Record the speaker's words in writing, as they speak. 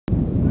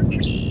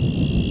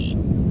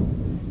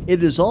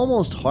It is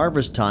almost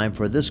harvest time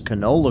for this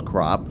canola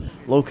crop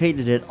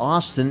located at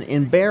Austin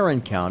in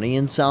Barren County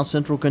in south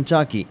central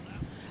Kentucky.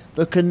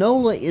 The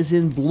canola is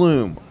in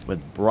bloom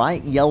with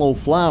bright yellow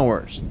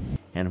flowers.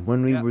 And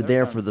when we were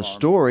there for the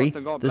story,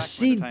 the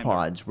seed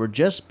pods were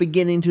just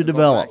beginning to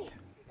develop.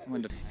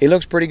 It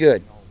looks pretty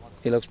good.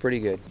 It looks pretty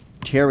good.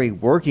 Terry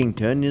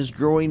Workington is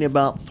growing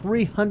about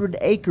 300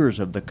 acres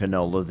of the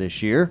canola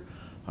this year,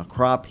 a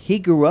crop he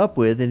grew up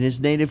with in his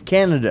native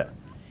Canada.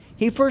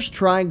 He first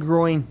tried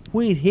growing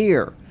wheat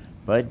here,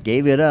 but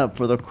gave it up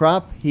for the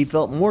crop he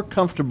felt more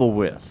comfortable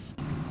with.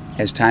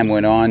 As time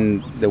went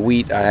on, the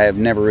wheat, I have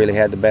never really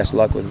had the best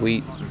luck with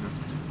wheat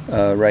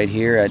right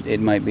here. It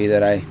might be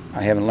that I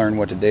haven't learned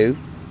what to do,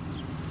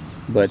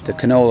 but the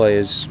canola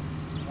is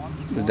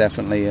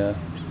definitely a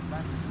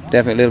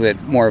little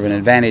bit more of an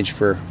advantage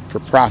for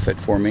profit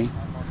for me.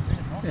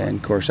 And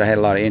of course I had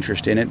a lot of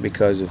interest in it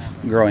because of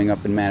growing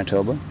up in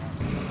Manitoba.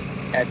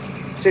 At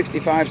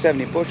 65,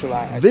 70 bushel.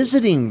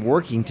 Visiting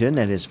Workington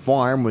at his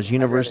farm was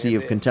University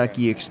of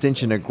Kentucky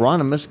Extension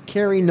agronomist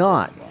Carrie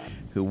Knott,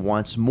 who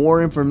wants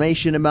more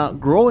information about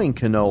growing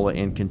canola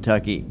in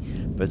Kentucky,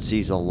 but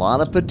sees a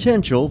lot of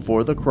potential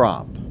for the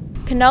crop.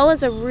 Canola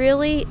is a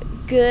really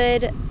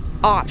good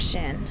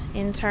option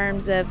in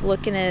terms of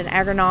looking at an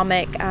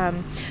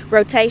agronomic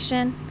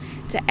rotation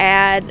to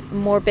add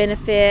more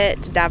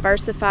benefit, to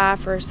diversify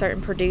for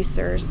certain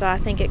producers. So I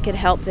think it could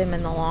help them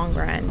in the long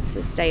run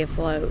to stay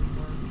afloat.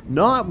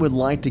 Knott would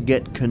like to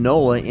get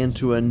canola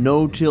into a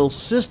no-till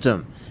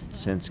system,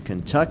 since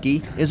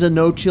Kentucky is a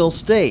no-till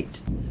state.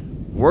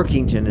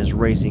 Workington is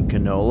raising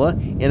canola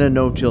in a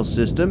no-till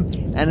system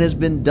and has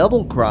been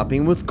double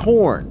cropping with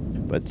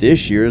corn. But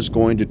this year is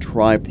going to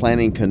try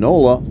planting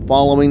canola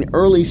following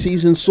early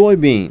season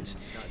soybeans.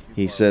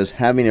 He says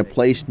having a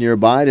place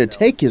nearby to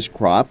take his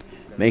crop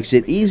makes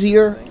it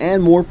easier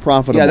and more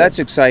profitable. Yeah, that's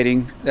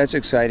exciting. That's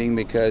exciting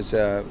because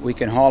we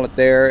can haul it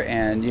there,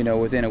 and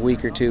within a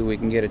week or two we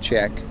can get a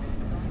check,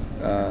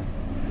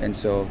 and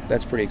so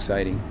that's pretty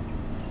exciting.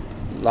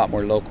 A lot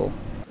more local.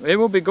 It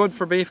will be good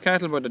for beef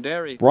cattle, but the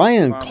dairy.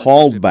 Brian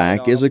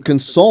Caldback is a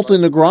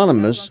consultant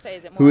agronomist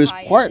who is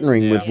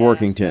partnering with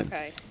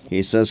Workington.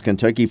 He says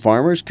Kentucky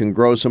farmers can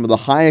grow some of the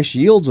highest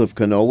yields of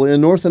canola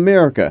in North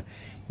America,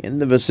 in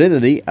the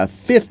vicinity of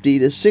 50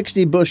 to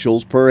 60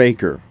 bushels per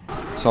acre.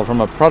 So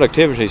from a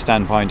productivity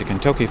standpoint, the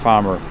Kentucky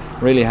farmer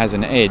really has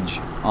an edge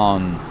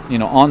on,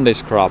 on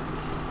this crop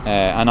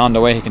and on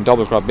the way he can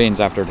double crop beans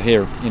after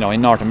here,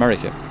 in North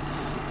America.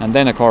 And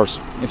then, of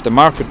course, if the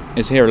market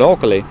is here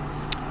locally,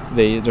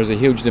 there's a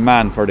huge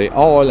demand for the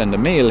oil and the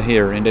meal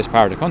here in this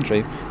part of the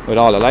country, with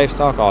all the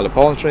livestock, all the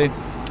poultry,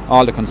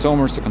 all the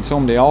consumers to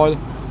consume the oil.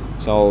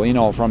 So,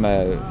 from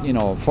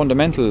a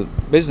fundamental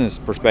business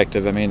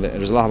perspective, I mean,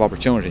 there's a lot of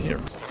opportunity here.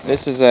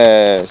 This is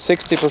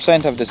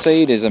 60% of the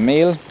seed is a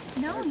meal.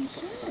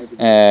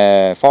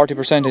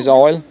 40% is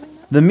oil.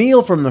 The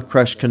meal from the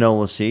crushed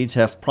canola seeds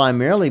have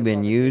primarily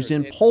been used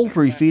in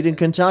poultry feed in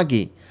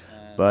Kentucky,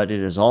 but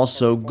it is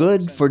also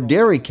good for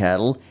dairy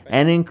cattle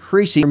and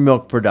increasing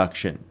milk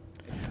production.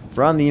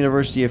 From the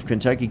University of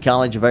Kentucky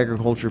College of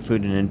Agriculture,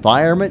 Food and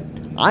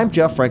Environment, I'm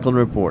Jeff Franklin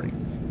reporting.